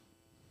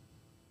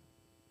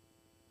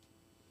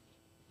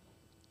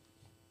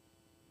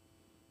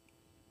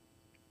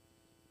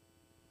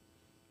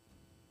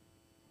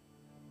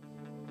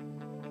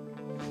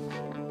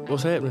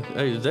What's happening?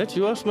 Hey, is that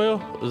you I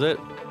smell? Is that...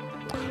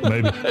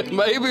 Maybe.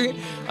 Maybe.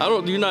 I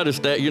don't. You're not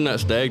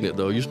stagnant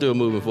though. You're still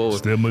moving forward.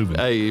 Still moving.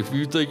 Hey, if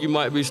you think you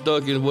might be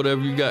stuck in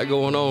whatever you got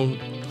going on,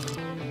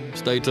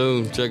 stay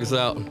tuned. Check us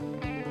out.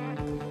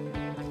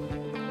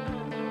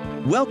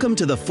 Welcome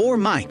to the 4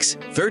 Mics,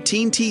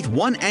 13 Teeth,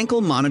 1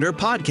 Ankle Monitor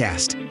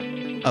podcast.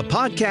 A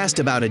podcast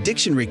about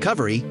addiction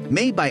recovery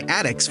made by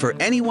addicts for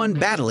anyone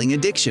battling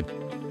addiction.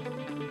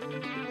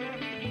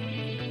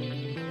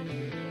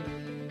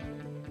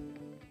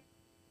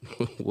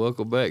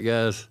 Welcome back,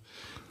 guys.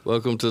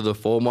 Welcome to the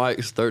 4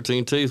 Mics,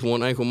 13 Teeth,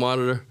 1 Ankle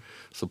Monitor.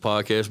 It's a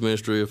podcast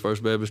ministry of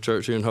First Baptist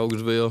Church here in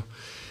Hogansville.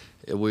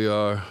 And we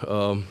are,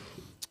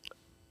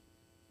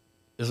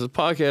 it's a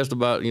podcast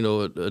about,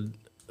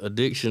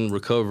 addiction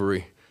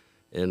recovery.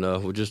 And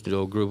we're just,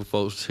 a group of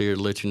folks here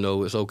to let you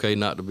know it's okay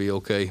not to be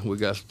okay. We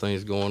got some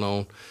things going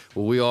on.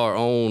 Well, we are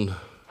on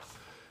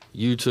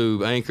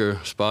YouTube, Anchor,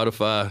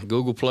 Spotify,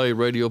 Google Play,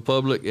 Radio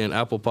Public, and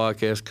Apple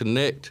Podcast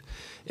Connect.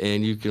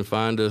 And you can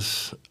find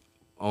us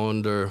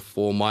under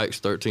 4 Mics,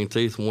 13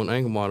 Teeth, 1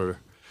 Ankle Monitor.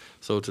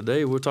 So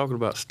today we're talking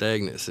about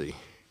stagnancy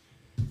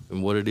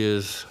and what it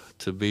is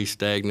to be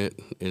stagnant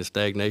and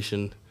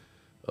stagnation.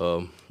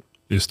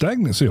 Is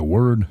stagnancy a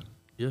word?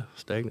 Yeah,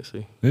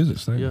 stagnancy. Is it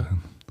stagnant? Yeah.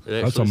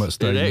 I was talking about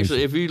stagnation.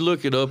 If you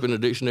look it up in the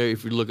dictionary,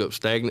 if you look up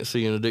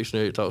stagnancy in the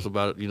dictionary, it talks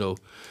about it,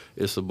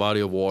 it's a body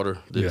of water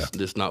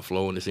that's not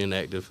flowing, it's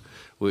inactive,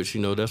 which,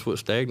 that's what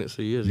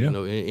stagnancy is,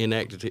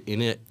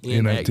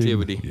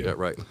 inactivity. Yeah,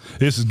 right.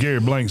 This is Gary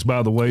Blanks,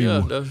 by the way.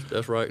 Yeah,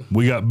 that's right.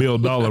 We got Bill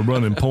Dollar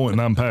running point,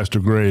 and I'm Pastor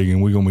Greg,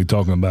 and we're going to be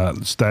talking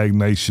about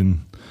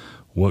stagnation,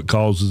 what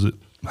causes it,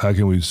 how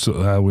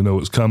we know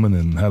it's coming,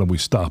 and how do we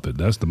stop it.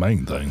 That's the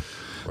main thing.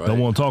 Right. Don't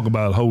want to talk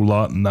about a whole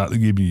lot and not to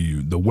give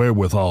you the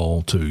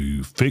wherewithal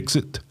to fix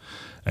it,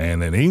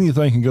 and then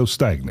anything can go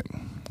stagnant.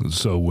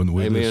 So when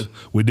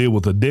we deal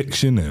with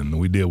addiction and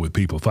we deal with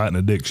people fighting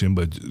addiction,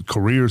 but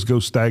careers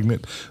go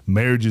stagnant,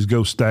 marriages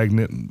go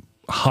stagnant,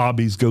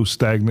 hobbies go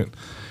stagnant,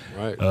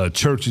 right.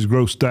 Churches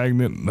grow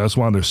stagnant. That's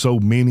why there's so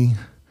many.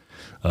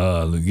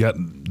 You got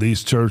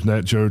these church and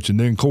that church, and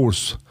then of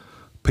course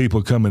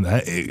people coming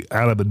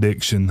out of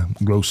addiction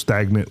grow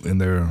stagnant in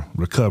their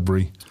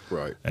recovery.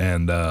 Right.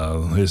 And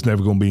it's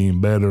never going to be any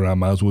better. I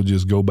might as well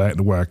just go back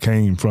to where I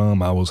came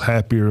from. I was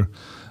happier.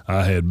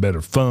 I had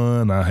better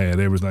fun. I had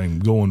everything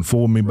going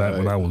for me back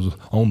when I was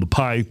on the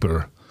pipe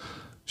or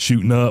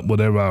shooting up,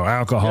 whatever, our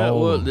alcohol. Yeah,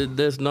 well,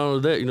 that's not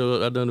only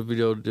that. I done a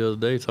video the other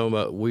day talking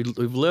about we've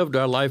lived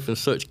our life in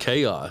such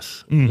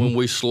chaos. Mm-hmm. When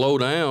we slow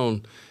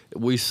down,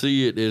 we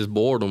see it as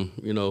boredom,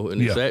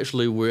 and it's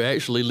we're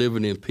actually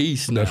living in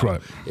peace now. That's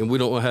right. And we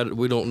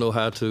don't know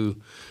how to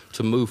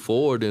move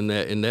forward in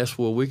that, and that's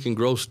where we can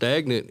grow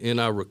stagnant in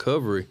our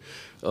recovery.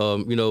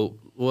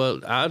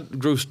 I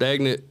grew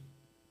stagnant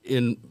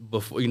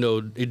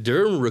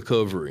during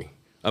recovery.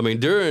 I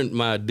mean, during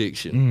my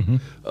addiction,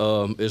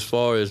 as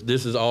far as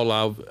this is all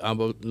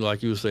I'm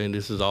like you were saying,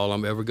 this is all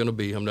I'm ever going to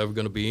be. I'm never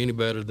going to be any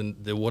better than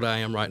what I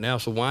am right now.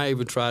 So why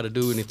even try to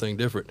do anything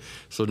different?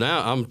 So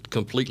now I'm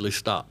completely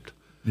stopped.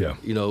 Yeah.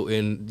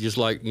 And just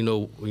like,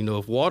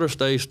 if water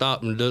stays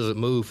stopped and doesn't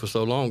move for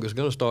so long, it's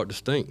going to start to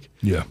stink.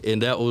 Yeah.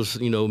 And that was,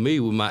 me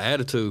with my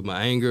attitude,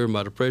 my anger,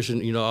 my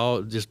depression,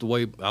 all just the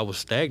way I was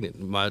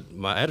stagnant. My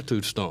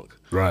attitude stunk.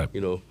 Right.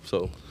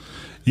 So.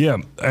 Yeah,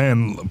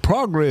 and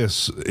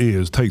progress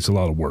takes a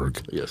lot of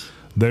work. Yes.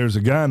 There's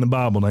a guy in the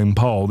Bible named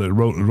Paul that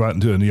wrote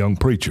to a young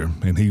preacher,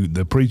 and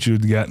the preacher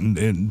got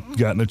in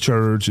the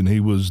church, and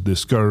he was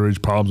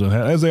discouraged, problems,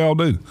 as they all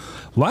do.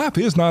 Life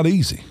is not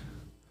easy.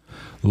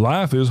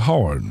 Life is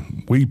hard.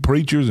 We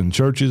preachers and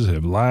churches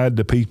have lied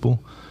to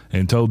people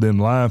and told them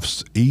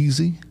life's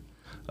easy.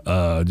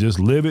 Just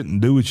live it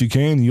and do what you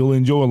can, and you'll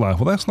enjoy life.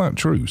 Well, that's not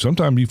true.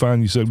 Sometimes you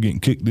find yourself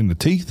getting kicked in the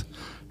teeth.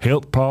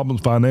 Health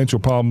problems, financial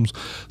problems.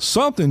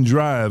 Something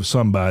drives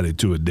somebody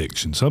to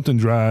addiction. Something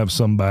drives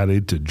somebody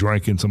to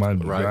drinking. Somebody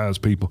drives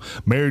people.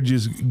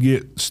 Marriages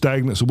get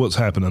stagnant, so what's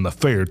happening? An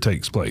affair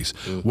takes place.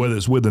 Mm-hmm. Whether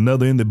it's with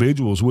another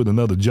individual or it's with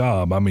another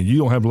job. I mean, you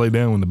don't have to lay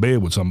down in the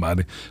bed with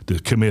somebody to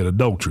commit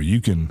adultery.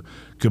 You can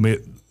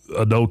commit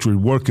adultery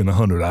working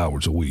 100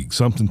 hours a week.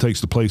 Something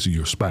takes the place of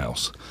your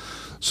spouse.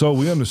 So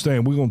we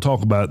understand. We're going to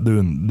talk about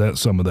doing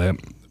some of that.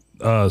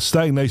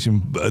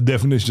 Stagnation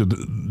definition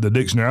of the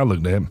dictionary I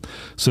looked at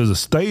says a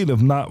state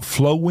of not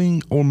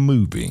flowing or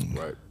moving.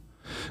 Right.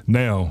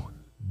 Now,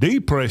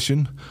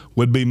 depression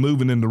would be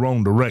moving in the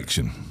wrong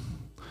direction,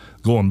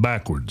 going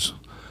backwards.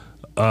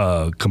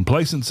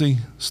 Complacency,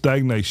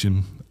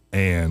 stagnation,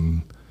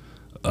 and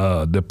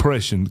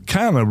depression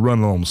kind of run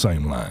along the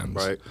same lines.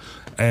 Right.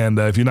 And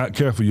if you're not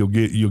careful, you'll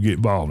get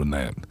involved in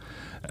that.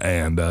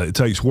 And it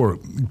takes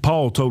work.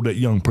 Paul told that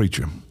young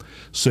preacher,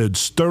 said,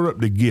 stir up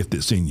the gift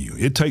that's in you.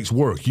 It takes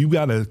work. You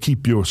got to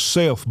keep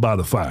yourself by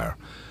the fire.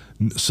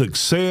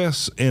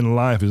 Success in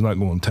life is not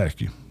going to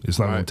attack you. It's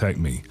not going to attack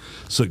me.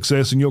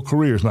 Success in your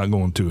career is not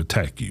going to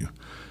attack you.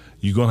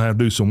 You're going to have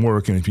to do some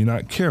work, and if you're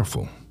not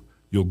careful,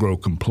 you'll grow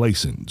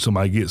complacent.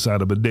 Somebody gets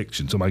out of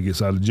addiction. Somebody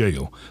gets out of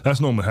jail.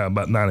 That's normally how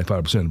about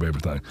 95% of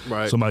everything.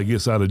 Right. Somebody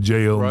gets out of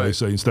jail and they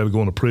say, instead of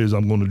going to prison,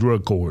 I'm going to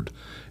drug court.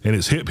 And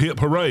it's hip, hip,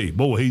 hooray.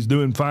 Boy, he's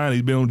doing fine.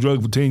 He's been on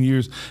drugs for 10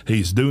 years.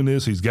 He's doing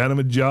this. He's got him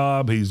a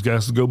job. He's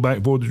got to go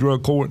back for the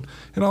drug court.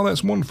 And all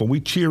that's wonderful.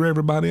 We cheer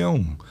everybody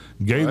on.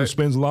 Gator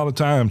spends a lot of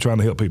time trying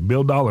to help people.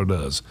 Bill Dollar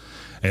does.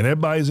 And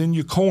everybody's in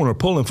your corner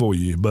pulling for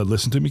you. But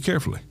listen to me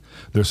carefully.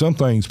 There's some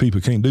things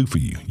people can't do for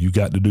you. You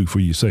got to do for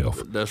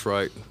yourself. That's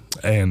right.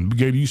 And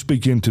Gator, you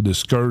speak into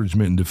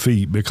discouragement and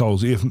defeat,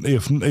 because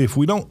if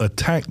we don't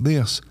attack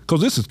this,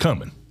 because this is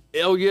coming.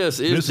 Oh yes,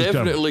 it's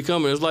definitely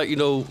coming. It's like,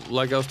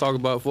 like I was talking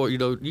about before.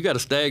 You got a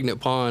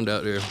stagnant pond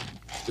out there.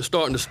 It's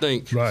starting to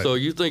stink. Right. So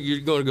you think you're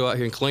going to go out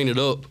here and clean it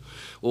up?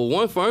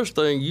 Well, first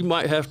thing, you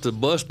might have to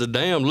bust the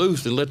dam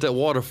loose and let that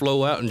water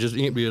flow out and just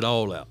empty it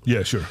all out.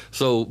 Yeah, sure.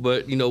 So,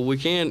 but we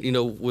can,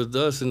 with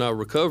us in our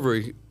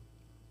recovery.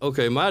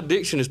 Okay, my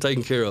addiction is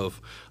taken care of.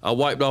 I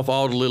wiped off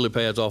all the lily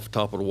pads off the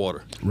top of the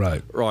water.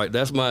 Right. Right,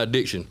 that's my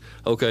addiction.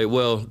 Okay,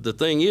 well, the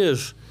thing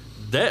is,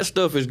 that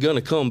stuff is going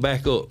to come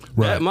back up.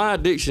 Right. My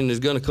addiction is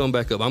going to come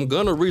back up. I'm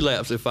going to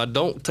relapse if I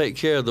don't take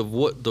care of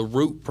what the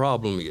root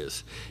problem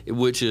is,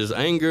 which is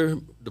anger,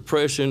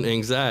 depression,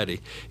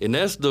 anxiety. And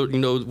that's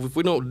if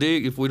we don't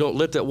if we don't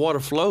let that water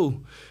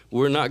flow,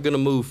 we're not going to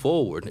move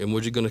forward, and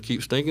we're just going to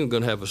keep stinking. We're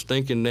going to have a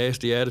stinking,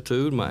 nasty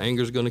attitude. My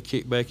anger is going to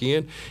kick back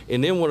in.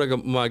 And then what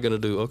am I going to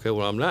do? Okay,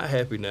 well, I'm not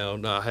happy now.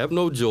 Now I have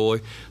no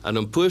joy. I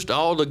done pushed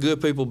all the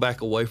good people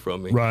back away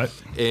from me. Right.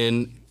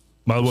 And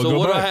might as well so go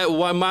what back.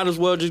 I might as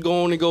well just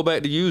go on and go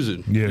back to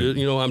using. Yeah.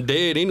 I'm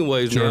dead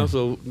anyways now,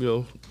 so,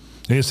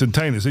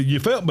 Instantaneous. You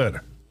felt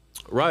better.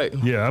 Right.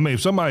 Yeah, I mean,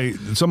 if somebody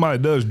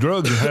does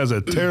drugs and has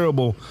a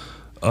terrible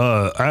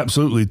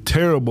absolutely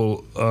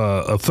terrible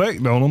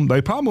effect on them,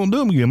 they probably won't do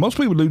them again. Most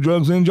people do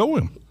drugs and enjoy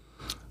them.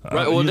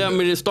 Right. Well,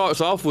 it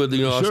starts off with,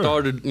 Sure. I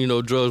started,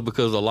 drugs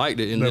because I liked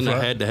it, and That's then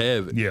right. I had to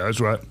have it. Yeah, that's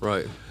right.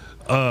 Right.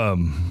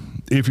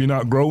 If you're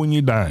not growing,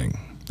 you're dying.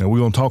 And we're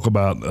going to talk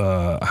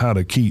about how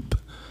to keep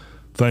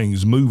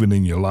things moving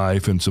in your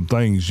life and some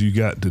things you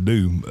got to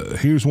do.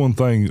 Here's one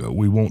thing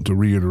we want to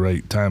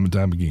reiterate time and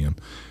time again.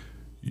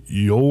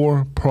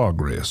 Your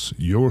progress,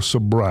 your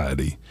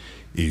sobriety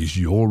is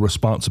your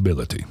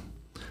responsibility.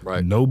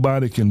 Right.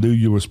 Nobody can do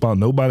your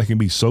Nobody can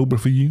be sober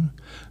for you.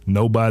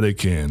 Nobody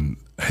can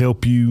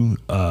help you.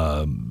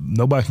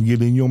 Nobody can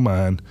get in your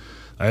mind.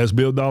 As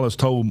Bill Dollar's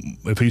told,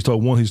 if he's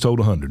told one, he's told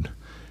 100.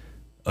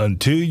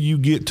 Until you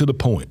get to the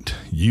point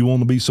you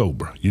want to be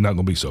sober, you're not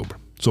going to be sober.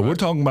 So We're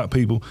talking about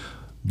people.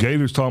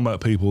 Gator's talking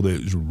about people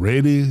that's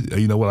ready.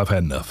 You know what? I've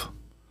had enough,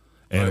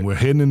 and we're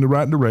heading in the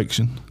right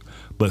direction.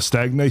 But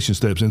stagnation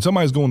steps in.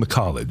 Somebody's going to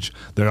college.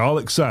 They're all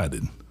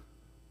excited.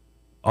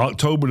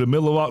 The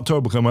middle of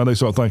October come out, they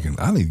start thinking,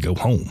 I need to go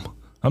home.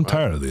 I'm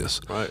tired of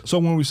this. Right. So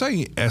when we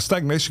say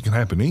stagnation can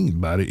happen to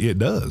anybody, it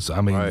does.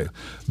 I mean,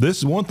 This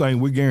is one thing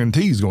we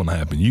guarantee is going to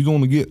happen. You're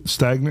going to get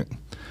stagnant,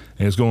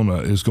 and it's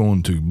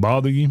going to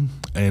bother you.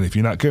 And if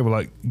you're not careful,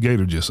 like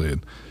Gator just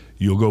said,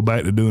 you'll go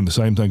back to doing the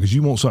same thing because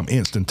you want something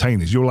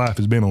instantaneous. Your life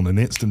has been on an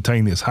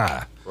instantaneous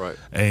high. Right.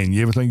 And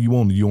everything you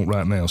want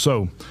right now.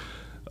 So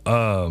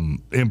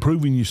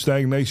improving your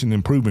stagnation,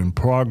 improving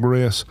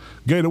progress.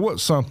 Gator,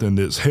 what's something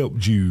that's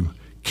helped you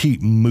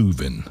keep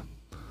moving?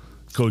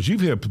 Because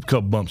you've had a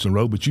couple bumps in the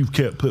road, but you've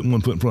kept putting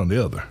one foot in front of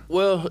the other.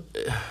 Well,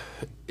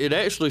 it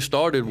actually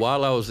started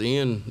while I was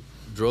in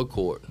drug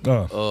court.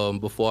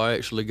 Before I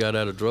actually got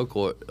out of drug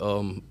court,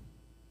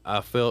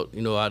 I felt,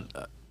 I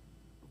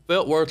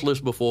felt worthless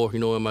before,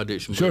 in my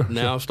addiction. Sure. But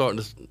now I'm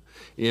starting to,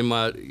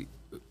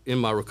 in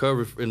my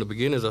recovery, in the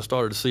beginnings, I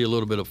started to see a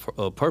little bit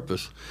of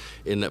purpose.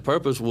 And that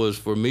purpose was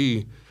for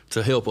me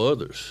to help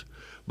others.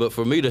 But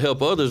for me to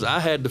help others, I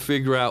had to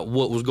figure out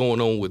what was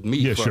going on with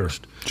me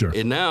first. Sure.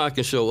 And now I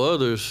can show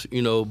others,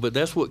 but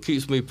that's what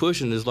keeps me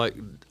pushing is like,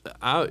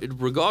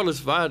 regardless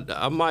if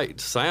I might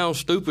sound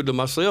stupid to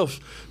myself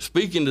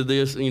speaking to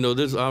this,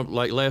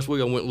 like last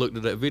week I went and looked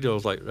at that video. I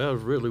was like, I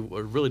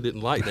really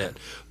didn't like that.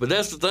 But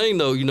that's the thing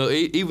though,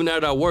 even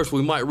at our worst,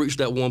 we might reach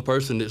that one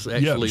person that's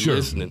actually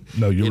listening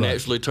and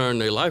actually turn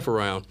their life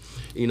around.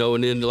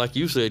 And then like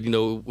you said,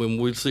 when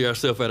we see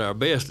ourselves at our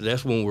best,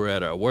 that's when we're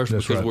at our worst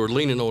because we're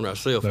leaning on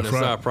ourselves and that's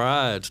our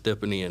pride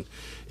stepping in.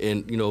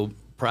 And,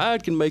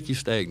 pride can make you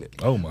stagnant.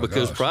 Oh my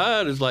Because gosh.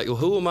 pride is like, well,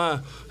 who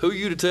are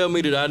you to tell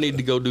me that I need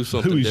to go do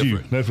something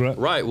different? You? That's right.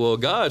 Right. Well,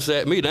 God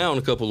sat me down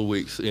a couple of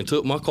weeks and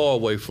took my car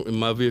away from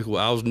my vehicle.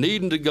 I was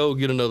needing to go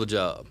get another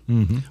job,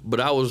 but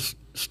I was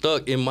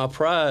stuck in my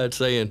pride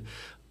saying,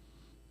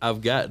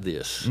 I've got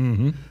this.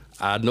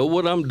 I know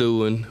what I'm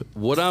doing.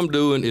 What I'm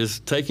doing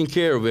is taking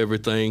care of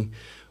everything.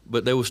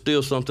 But there was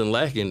still something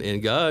lacking,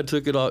 and God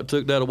took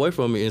that away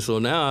from me, and so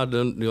now I'm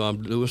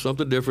doing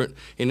something different,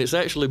 and it's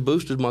actually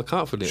boosted my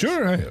confidence.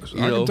 Sure it has.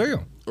 I can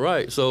tell.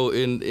 Right. So,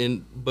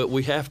 but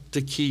we have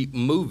to keep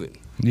moving.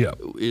 Yeah.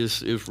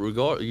 is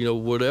regard,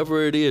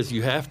 whatever it is,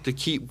 you have to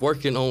keep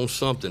working on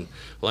something.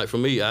 Like for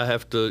me, I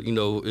have to,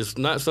 it's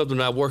not something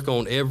I work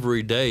on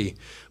every day,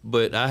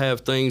 but I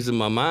have things in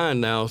my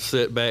mind now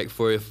set back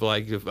for if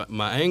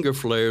my anger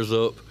flares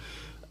up,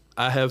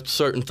 I have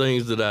certain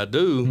things that I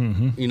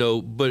do,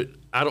 but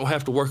I don't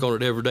have to work on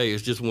it every day.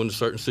 It's just when a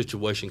certain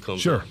situation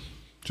comes up.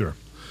 Sure.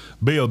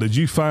 Bill, did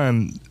you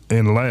find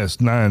in the last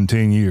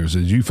 9-10 years,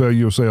 did you feel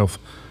yourself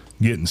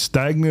getting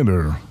stagnant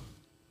or?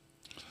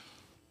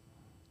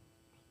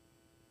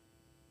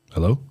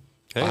 Hello?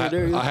 Hey,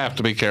 I have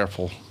to be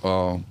careful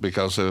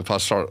because if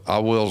I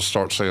will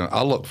start seeing,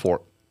 I look for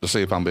it to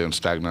see if I'm being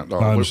stagnant.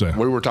 I understand.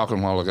 We were talking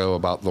a while ago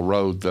about the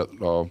road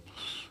that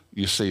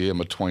you see in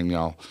between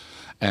y'all.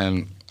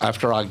 And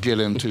after I get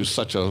into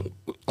such a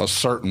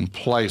certain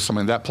place, I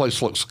mean, that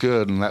place looks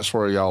good and that's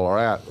where y'all are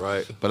at.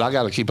 Right. But I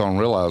got to keep on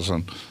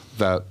realizing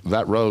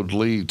that road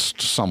leads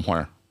to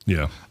somewhere.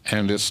 Yeah.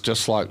 And it's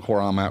just like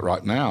where I'm at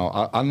right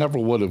now. I never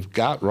would have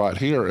got right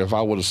here if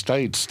I would have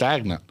stayed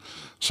stagnant.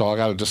 So I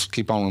got to just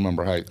keep on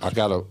remember, hey, I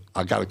got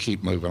to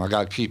keep moving. I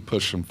got to keep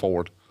pushing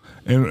forward.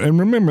 And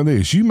remember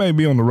this, you may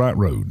be on the right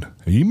road.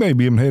 You may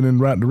be even heading in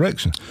the right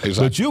direction.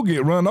 Exactly. But you'll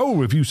get run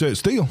over if you sit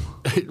still.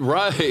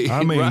 Right.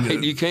 I mean,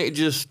 right. You can't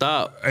just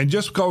stop. And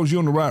just because you're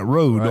on the right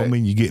road don't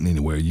mean you're getting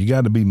anywhere. You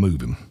got to be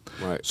moving.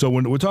 Right. So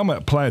when we're talking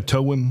about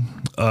plateauing,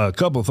 a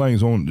couple of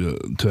things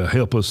to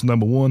help us.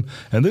 Number one,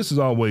 and this is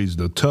always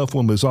the tough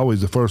one, but it's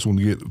always the first one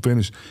to get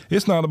finished.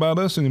 It's not about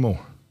us anymore.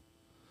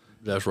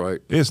 That's right.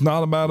 It's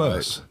not about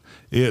us.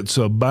 It's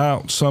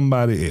about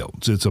somebody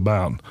else. It's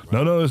about,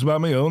 no, it's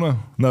about me. Oh, no.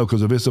 No,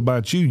 because if it's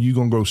about you, you're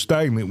going to grow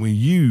stagnant when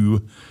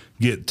you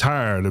get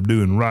tired of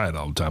doing right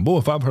all the time. Boy,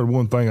 if I've heard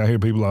one thing, I hear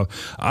people,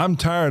 I'm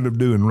tired of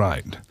doing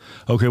right.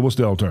 Okay, what's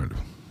the alternative?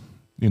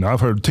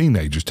 I've heard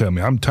teenagers tell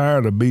me, I'm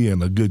tired of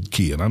being a good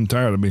kid. I'm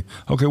tired of being,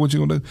 okay, what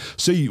you going to do?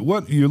 See,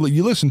 what you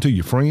listen to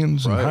your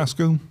friends in high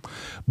school,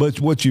 but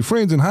what your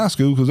friends in high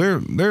school, because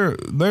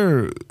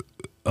they're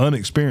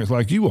unexperienced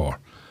like you are.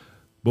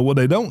 But what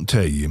they don't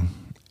tell you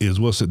is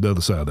what's at the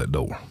other side of that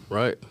door.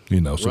 Right.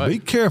 So be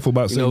careful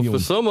about saying for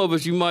some of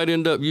us, you might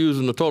end up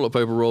using the toilet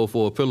paper roll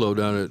for a pillow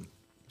down at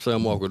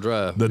Sam Walker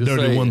Drive. The Just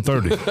dirty saying.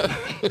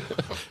 130.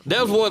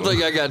 That was one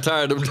thing I got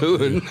tired of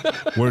doing.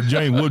 Where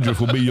Jane Woodruff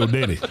will be your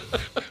daddy.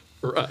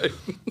 Right.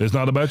 It's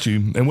not about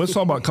you. And let's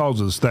talk about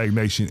causes of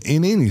stagnation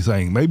in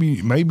anything.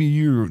 Maybe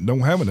you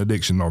don't have an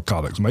addiction to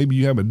narcotics. Maybe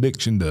you have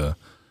addiction to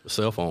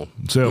cell phone,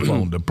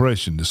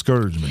 depression,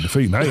 discouragement,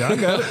 defeat. Hey, I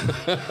got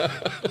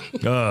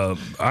it.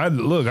 I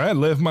had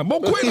left my.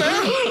 Boy, quit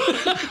now.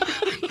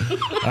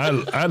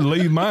 I'd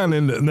leave mine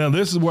in. Now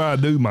this is where I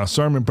do my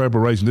sermon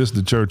preparation. This is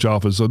the church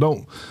office, so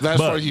don't. That's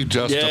where you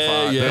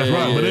justify. Yeah, that's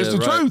right. But it's the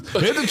truth.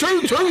 It's the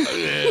truth.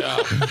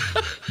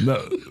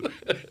 No.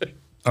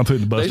 I'm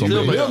putting the bus on me.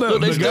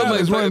 The guy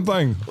is running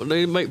thing.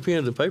 They make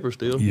pens and paper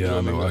still. Yeah,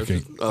 I know. I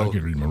can't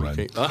read my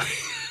writing.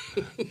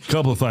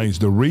 Couple of things.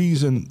 The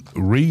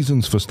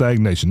reasons for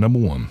stagnation. Number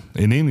one,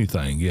 in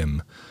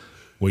anything,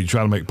 where you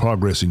try to make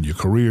progress in your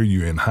career,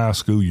 you're in high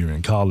school, you're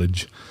in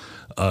college,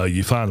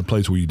 you find a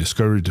place where you're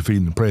discouraged,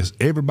 defeated, and depressed.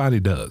 Everybody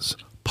does.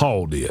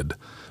 Paul did.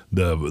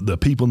 The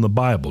people in the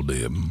Bible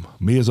did.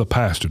 Me as a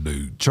pastor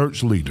do.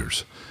 Church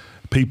leaders.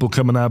 People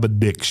coming out of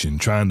addiction,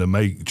 trying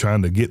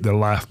to get their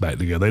life back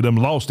together. They done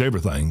lost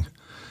everything,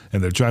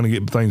 and they're trying to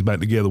get things back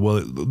together.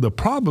 Well, the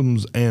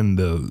problems and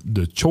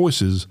the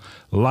choices,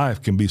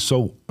 life can be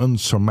so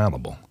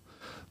unsurmountable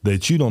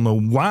that you don't know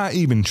why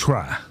even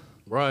try.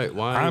 Right,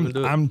 why even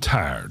do it? I'm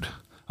tired.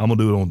 I'm going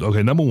to do it on,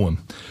 okay, number one,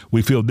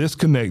 we feel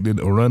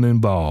disconnected or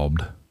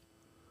uninvolved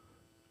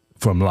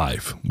from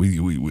life. We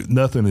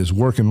nothing is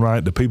working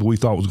right. The people we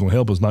thought was going to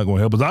help us not going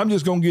to help us. I'm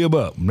just going to give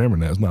up. Remember,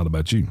 now, it's not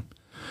about you.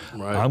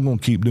 Right. I'm going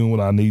to keep doing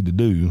what I need to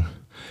do,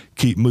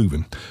 keep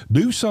moving.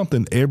 Do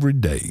something every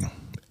day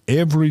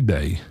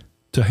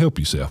to help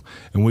yourself.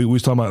 And we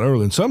was talking about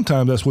earlier, and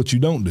sometimes that's what you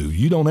don't do.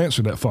 You don't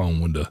answer that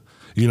phone when the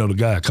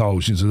guy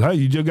calls you and says, hey,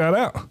 you just got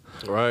out.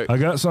 Right. I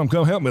got something.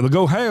 Come help me.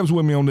 Go halves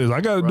with me on this.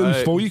 I got to do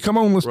this for you. Come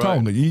on, let's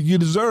talk. You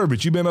deserve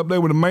it. You've been up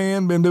there with a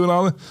man, been doing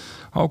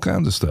all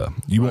kinds of stuff.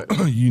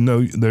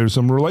 There's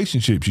some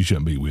relationships you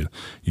shouldn't be with.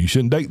 You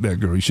shouldn't date that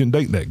girl. You shouldn't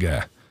date that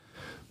guy.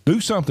 Do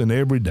something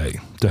every day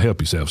to help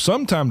yourself.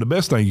 Sometimes the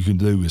best thing you can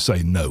do is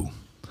say no.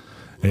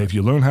 And if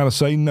you learn how to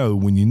say no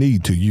when you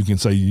need to, you can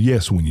say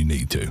yes when you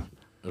need to.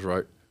 That's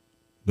right.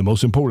 The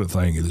most important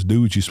thing is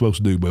do what you're supposed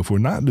to do. But if we're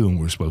not doing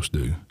what we're supposed to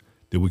do,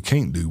 then we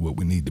can't do what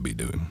we need to be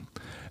doing.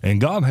 And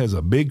God has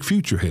a big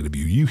future ahead of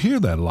you. You hear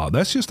that a lot.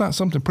 That's just not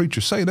something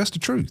preachers say. That's the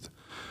truth.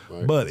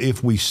 Right. But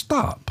if we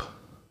stop,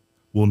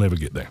 we'll never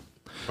get there.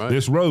 Right.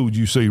 This road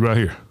you see right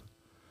here,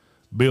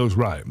 Bill's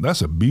right.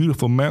 That's a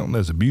beautiful mountain.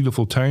 That's a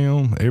beautiful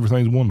town.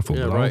 Everything's wonderful.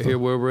 Yeah, right here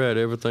where we're at,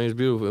 everything's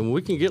beautiful. And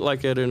we can get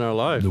like that in our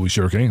life. We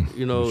sure can.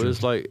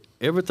 It's like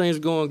everything's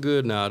going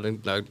good now.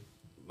 Like,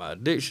 my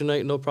addiction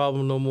ain't no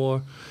problem no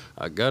more.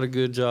 I got a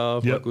good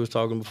job, Yep. like we was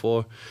talking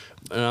before,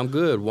 and I'm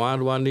good. Why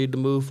do I need to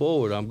move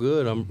forward? I'm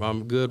good.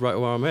 I'm good right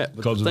where I'm at.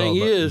 But the thing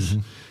is,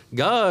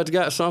 God's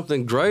got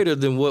something greater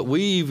than what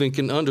we even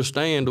can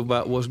understand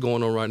about what's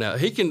going on right now.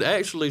 He can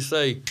actually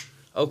say,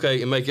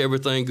 okay, and make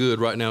everything good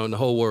right now in the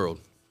whole world.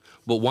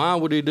 But why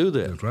would he do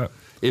that? That's right.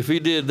 If he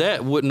did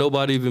that, wouldn't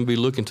nobody even be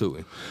looking to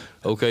him?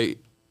 Okay,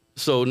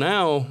 so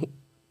now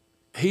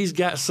he's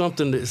got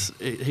something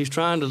he's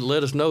trying to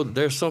let us know that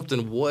there's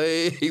something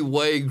way,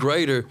 way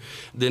greater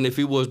than if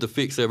he was to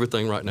fix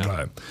everything right now.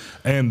 Right.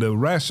 And the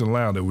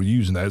rationale that we're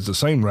using that is the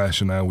same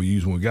rationale we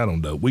use when we got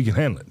on dope. We can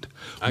handle it.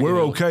 We're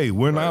okay.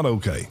 We're not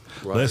okay.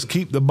 Right. Let's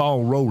keep the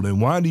ball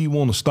rolling. Why do you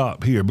want to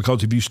stop here?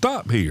 Because if you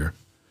stop here,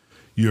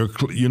 you're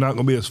not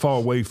going to be as far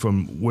away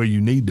from where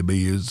you need to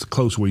be as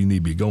close where you need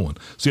to be going.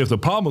 See, if the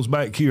problem's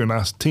back here and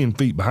I'm 10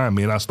 feet behind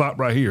me and I stop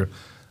right here,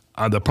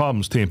 the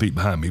problem's 10 feet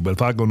behind me. But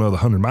if I go another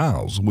 100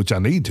 miles, which I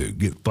need to,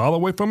 get far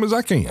away from as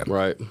I can.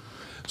 Right.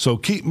 So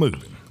keep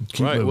moving.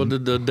 Keep Right. moving. Well,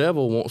 the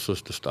devil wants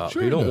us to stop.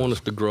 Sure he don't he want does.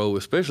 us to grow,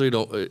 especially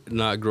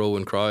not grow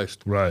in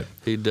Christ. Right.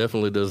 He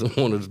definitely doesn't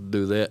want us to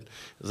do that.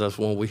 That's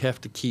why we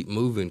have to keep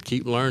moving,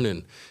 keep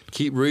learning,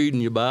 keep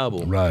reading your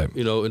Bible. Right.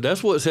 You know, and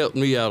that's what's helped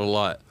me out a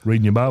lot.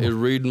 Reading your Bible. Is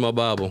reading my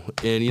Bible,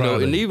 and Proud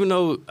of and you. even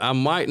though I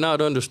might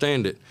not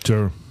understand it,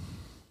 Sure.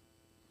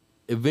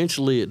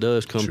 eventually it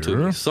does come to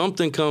Sure. me.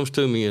 Something comes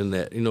to me in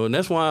that, and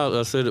that's why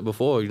I said it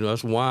before.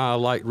 That's why I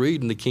like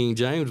reading the King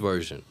James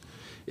version,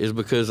 is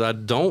because I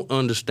don't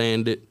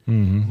understand it,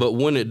 but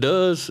when it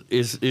does,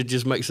 it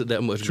just makes it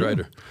that much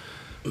greater.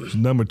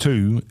 Number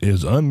 2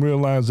 is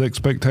unrealized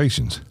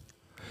expectations.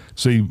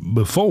 See,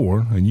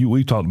 before, and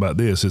we talked about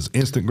this, is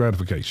instant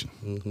gratification.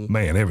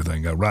 Man,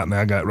 everything got right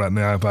now. I got right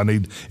now.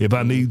 If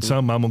I need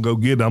something, I'm gonna go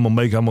get it. I'm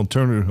gonna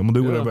turn it. I'm gonna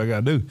do whatever I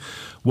gotta do.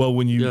 Well,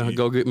 when you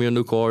Go get me a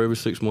new car every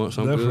 6 months.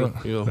 I'm That's good.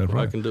 right. That's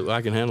right.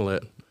 I can handle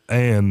that.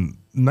 and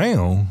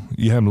now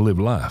you having to live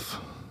life.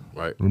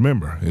 Right.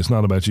 Remember, it's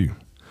not about you.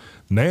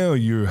 Now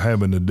you're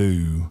having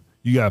to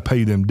you got to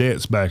pay them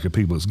debts back of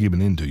people that's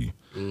giving into you.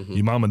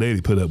 Your mom and daddy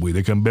put up with it.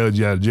 They come bail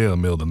you out of jail in the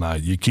middle of the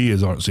night. Your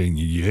kids aren't seeing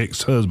you. Your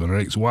ex-husband or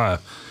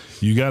ex-wife.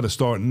 You got to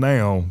start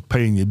now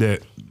paying your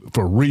debt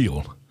for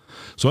real.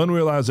 So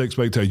unrealized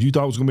expectations. You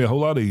thought it was going to be a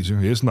whole lot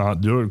easier. It's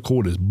not. Your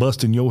court is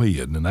busting your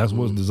head, and that's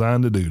what it's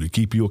designed to do, to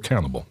keep you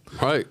accountable.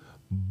 Right.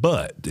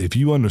 But if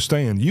you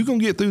understand, you're going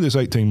to get through this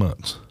 18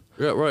 months.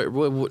 Yeah, right.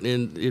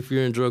 And if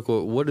you're in drug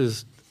court, what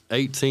is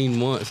 18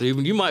 months?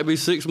 Even you might be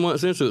 6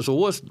 months into it. So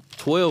what's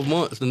 12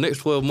 months, the next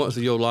 12 months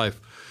of your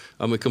life?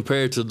 I mean,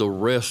 compared to the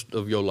rest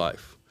of your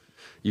life.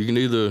 You can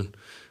either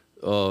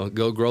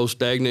go grow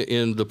stagnant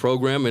in the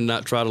program and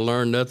not try to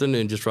learn nothing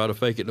and just try to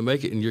fake it to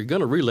make it, and you're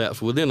going to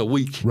relapse within a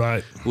week.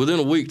 Right. Within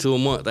a week to a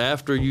month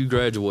after you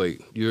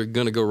graduate, you're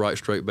going to go right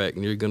straight back,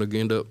 and you're going to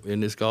end up,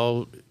 and it's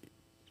called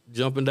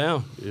jumping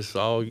down. It's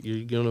all,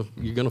 you're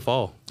gonna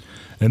fall.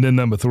 And then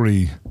number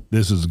 3,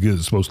 this is as good as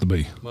it's supposed to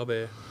be. My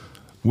bad.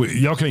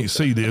 Y'all can't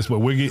see this, but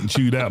we're getting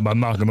chewed out by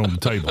knocking on the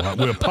table.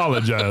 We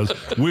apologize.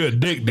 We're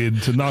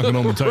addicted to knocking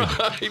on the table.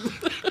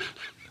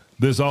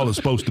 This is all it's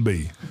supposed to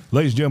be.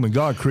 Ladies and gentlemen,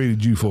 God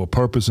created you for a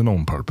purpose and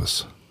on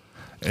purpose.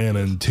 And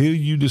until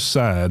you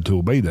decide to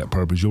obey that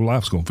purpose, your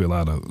life's going to feel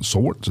out of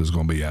sorts. It's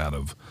going to be out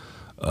of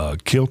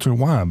kilter.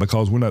 Why?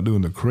 Because we're not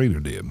doing the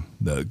Creator did,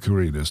 the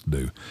created us to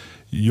do.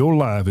 Your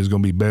life is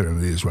going to be better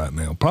than it is right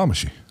now.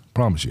 Promise you.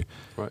 Promise you.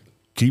 Right.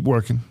 Keep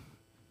working.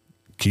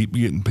 Keep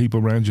getting people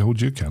around you, hold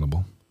you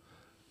accountable.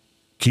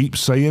 Keep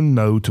saying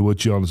no to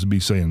what you ought to be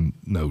saying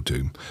no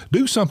to.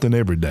 Do something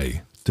every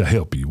day to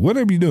help you.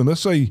 Whatever you're doing.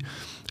 Let's say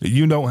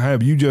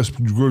you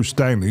just grew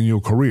stagnant in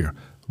your career.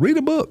 Read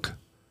a book.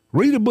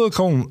 Read a book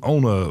on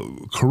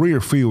a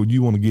career field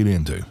you want to get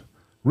into.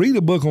 Read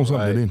a book on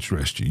something that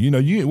interests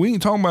you. We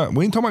ain't talking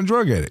about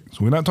drug addicts.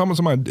 We're not talking about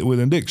somebody with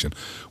addiction.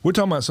 We're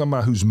talking about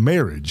somebody whose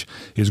marriage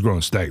is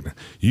growing stagnant.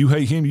 You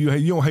hate him.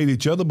 You don't hate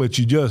each other, but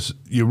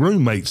you're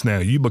roommates now.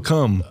 You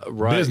become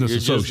business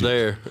associates. Just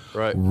there.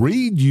 Right.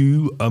 Read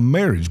you a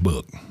marriage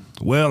book.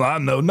 Well, I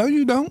know. No,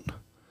 you don't.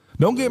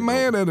 Don't get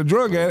mad at a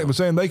drug addict for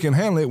saying they can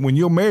handle it when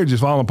your marriage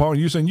is falling apart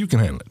and you're saying you can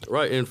handle it.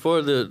 Right, and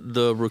for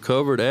the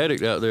recovered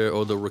addict out there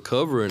or the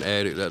recovering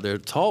addict out there,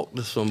 talk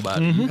to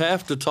somebody. You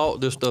have to talk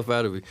this stuff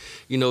out of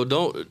you.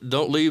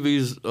 Don't leave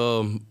these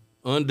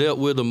undealt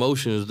with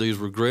emotions, these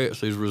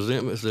regrets, these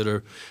resentments that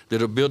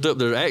are built up.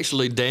 They're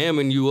actually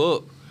damming you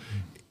up.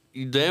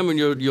 You damming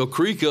your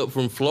creek up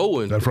from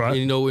flowing. That's right.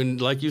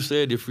 And like you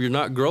said, if you're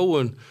not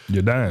growing,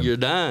 you're dying. You're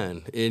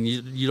dying, and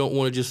you don't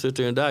want to just sit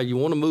there and die. You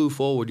want to move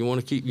forward. You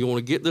want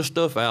to get this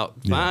stuff out.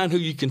 Yeah. Find who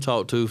you can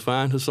talk to.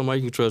 Find who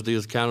somebody you can trust.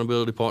 His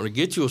accountability partner.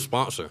 Get you a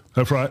sponsor.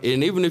 That's right.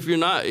 And even if you're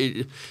not,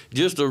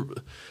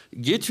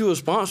 get you a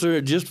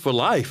sponsor just for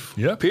life.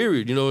 Yeah.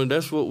 Period. And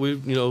that's what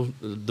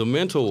the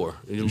mentor.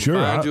 Sure.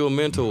 Find you a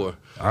mentor.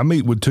 I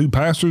meet with 2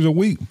 pastors a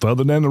week,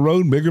 further down the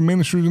road, bigger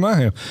ministries than I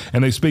have,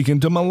 and they speak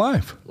into my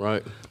life.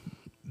 Right.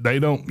 They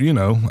don't,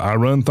 I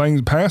run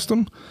things past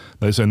them.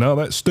 They say, no,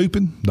 that's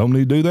stupid. Don't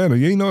need to do that. Or,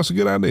 it's a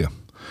good idea.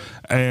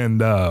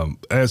 And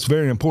that's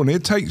very important.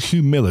 It takes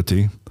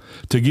humility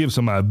to give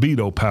somebody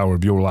veto power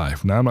of your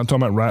life. Now, I'm not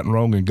talking about right and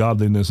wrong and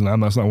godliness, and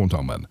that's not what I'm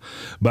talking about.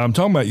 But I'm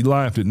talking about your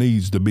life that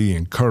needs to be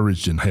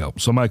encouraged and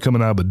helped. Somebody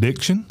coming out of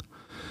addiction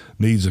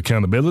needs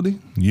accountability.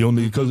 You don't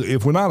need, because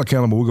if we're not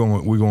accountable,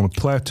 we're going to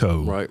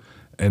plateau. Right.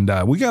 And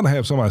we got to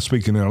have somebody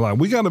speaking in our life.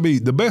 We got to be,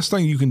 the best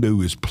thing you can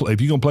do is,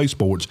 if you're going to play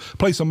sports,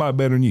 play somebody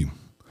better than you.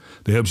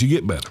 That helps you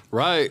get better.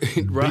 Right,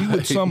 right. Be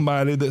with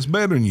somebody that's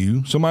better than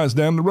you, somebody that's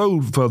down the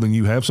road further than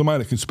you have,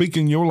 somebody that can speak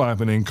in your life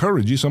and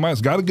encourage you, somebody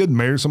that's got a good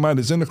marriage, somebody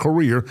that's in a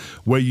career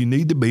where you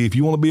need to be. If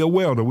you want to be a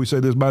welder, we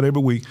say this about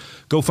every week,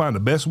 go find the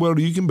best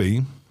welder you can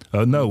be,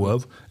 know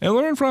of, and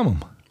learn from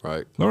them.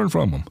 Right. Learn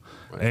from them.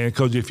 Right. And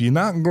because if you're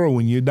not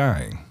growing, you're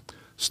dying.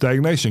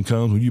 Stagnation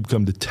comes when you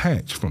become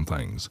detached from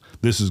things.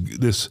 I'm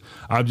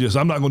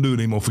not going to do it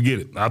anymore. Forget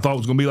it. I thought it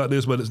was going to be like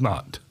this, but it's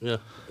not. Yeah.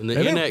 And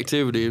the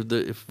inactivity,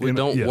 if we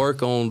don't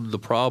work on the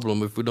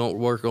problem, if we don't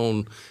work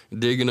on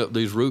digging up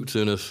these roots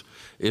in us,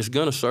 it's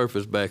going to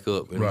surface back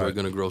up and we're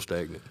going to grow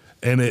stagnant.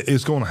 And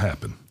it's going to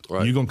happen.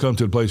 Right. You're going to come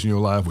to a place in your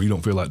life where you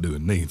don't feel like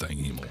doing anything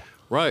anymore.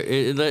 Right.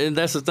 And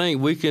that's the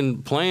thing. We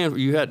can plan.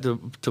 You had to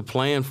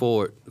plan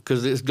for it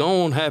because it's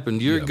going to happen.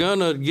 You're going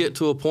to get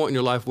to a point in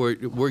your life where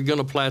we're going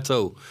to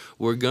plateau.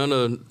 We're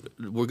going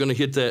to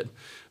hit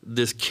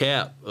this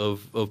cap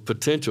of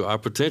potential, our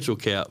potential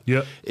cap.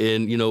 Yep.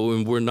 And, and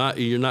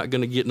you're not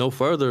going to get no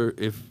further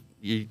if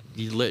you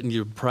letting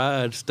your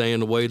pride stay in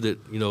the way that,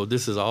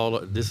 this is all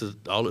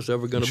it's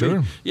ever going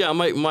to be. Yeah, I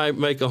might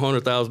make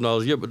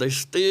 $100,000 a year, but there's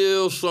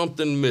still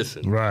something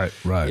missing. Right,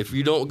 right. If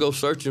you don't go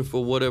searching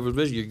for whatever's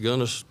missing, you're going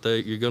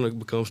to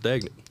become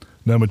stagnant.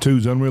 Number 2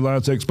 is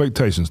unrealized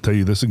expectations. Tell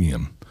you this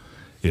again.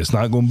 It's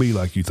not going to be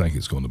like you think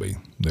it's going to be.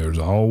 There's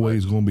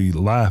always going to be,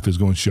 life is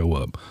going to show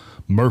up.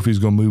 Murphy's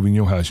going to move in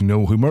your house. You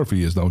know who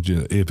Murphy is, don't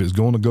you? If it's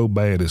going to go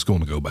bad, it's going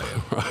to go bad.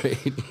 Right.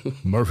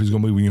 Murphy's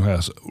going to move in your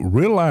house.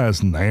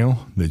 Realize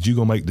now that you're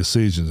going to make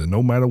decisions, and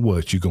no matter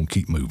what, you're going to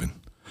keep moving.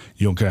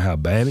 You don't care how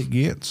bad it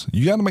gets.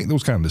 You got to make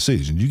those kind of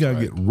decisions. You got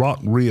to get rock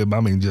rib.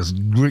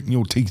 Just gritting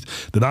your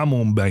teeth that I'm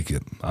going to make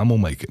it. I'm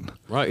going to make it.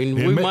 Right, and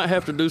we might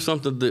have to do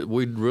something that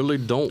we really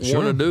don't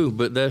want to do,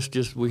 but that's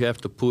just, we have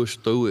to push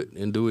through it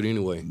and do it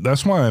anyway.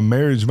 That's why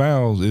marriage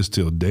vows is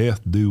till death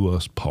do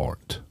us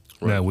part.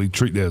 Right. Now, we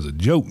treat that as a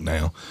joke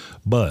now,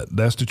 but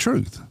that's the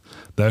truth.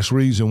 That's the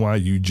reason why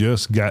you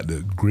just got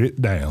to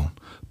grit down,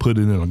 put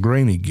it in a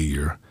granny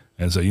gear,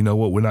 and say, you know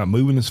what, we're not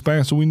moving as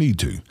fast as we need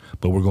to,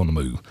 but we're going to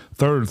move.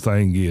 Third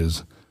thing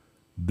is,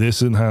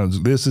 this is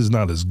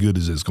not as good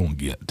as it's going to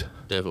get.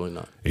 Definitely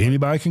not.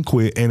 Anybody can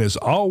quit, and it's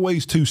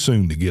always too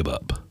soon to give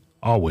up.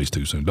 Always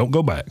too soon. Don't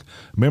go back.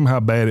 Remember how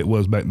bad it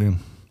was back then?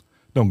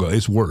 Don't go.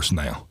 It's worse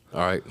now.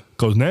 All right.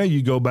 Because now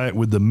you go back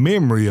with the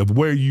memory of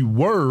where you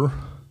were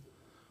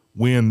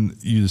when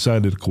you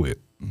decided to quit.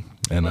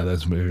 And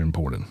that's very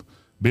important.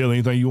 Bill,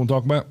 anything you want to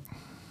talk about?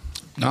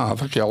 No, I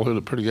think y'all did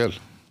it pretty good.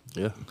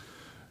 Yeah.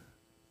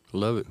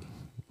 Love it.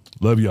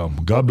 Love y'all.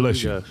 God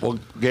bless you. Well,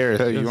 Gary,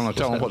 hey, you want to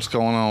tell them what's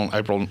going on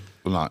April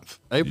the 9th?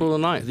 April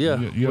the 9th, yeah.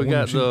 We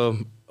got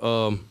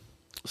the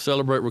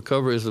Celebrate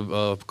Recovery is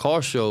a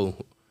car show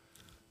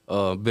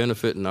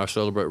benefiting our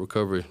Celebrate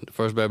Recovery. The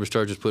First Baptist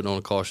Church is putting on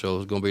a car show.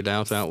 It's going to be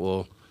downtown.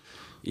 Well,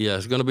 yeah,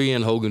 it's going to be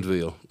in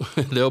Hogansville.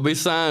 There'll be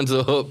signs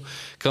up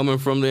coming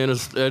from the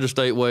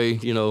interstate way.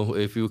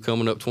 If you're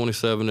coming up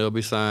 27, there'll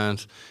be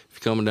signs. If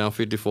you're coming down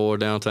 54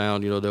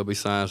 downtown, there'll be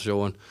signs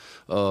showing.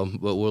 But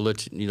we'll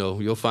let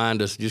you'll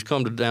find us. Just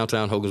come to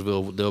downtown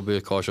Hogansville. There'll be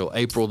a car show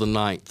April the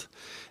 9th.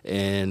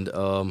 And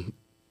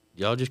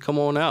y'all just come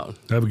on out.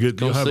 Have a great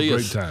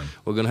time.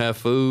 We're going to have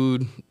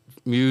food,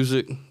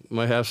 music.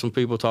 Might have some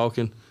people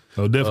talking.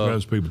 Oh, definitely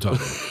have some people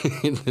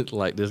talking.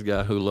 Like this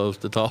guy who loves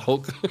to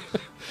talk.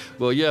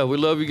 Well, yeah, we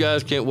love you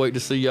guys. Can't wait to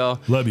see y'all.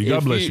 Love you.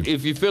 God bless you.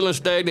 If you're feeling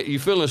stagnant, you're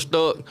feeling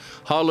stuck,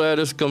 holler at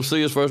us. Come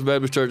see us. First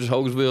Baptist Church in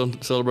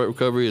Hogansville. Celebrate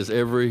Recovery is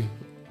every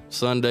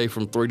Sunday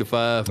from 3 to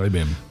 5.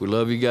 Amen. We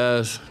love you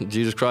guys.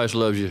 Jesus Christ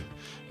loves you.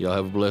 Y'all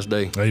have a blessed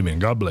day. Amen.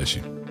 God bless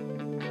you.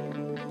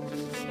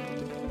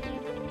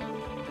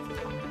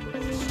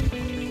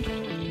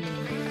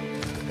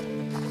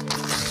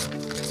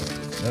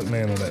 That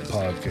man on that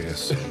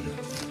podcast,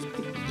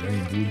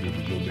 James Woodard,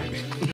 was go baby.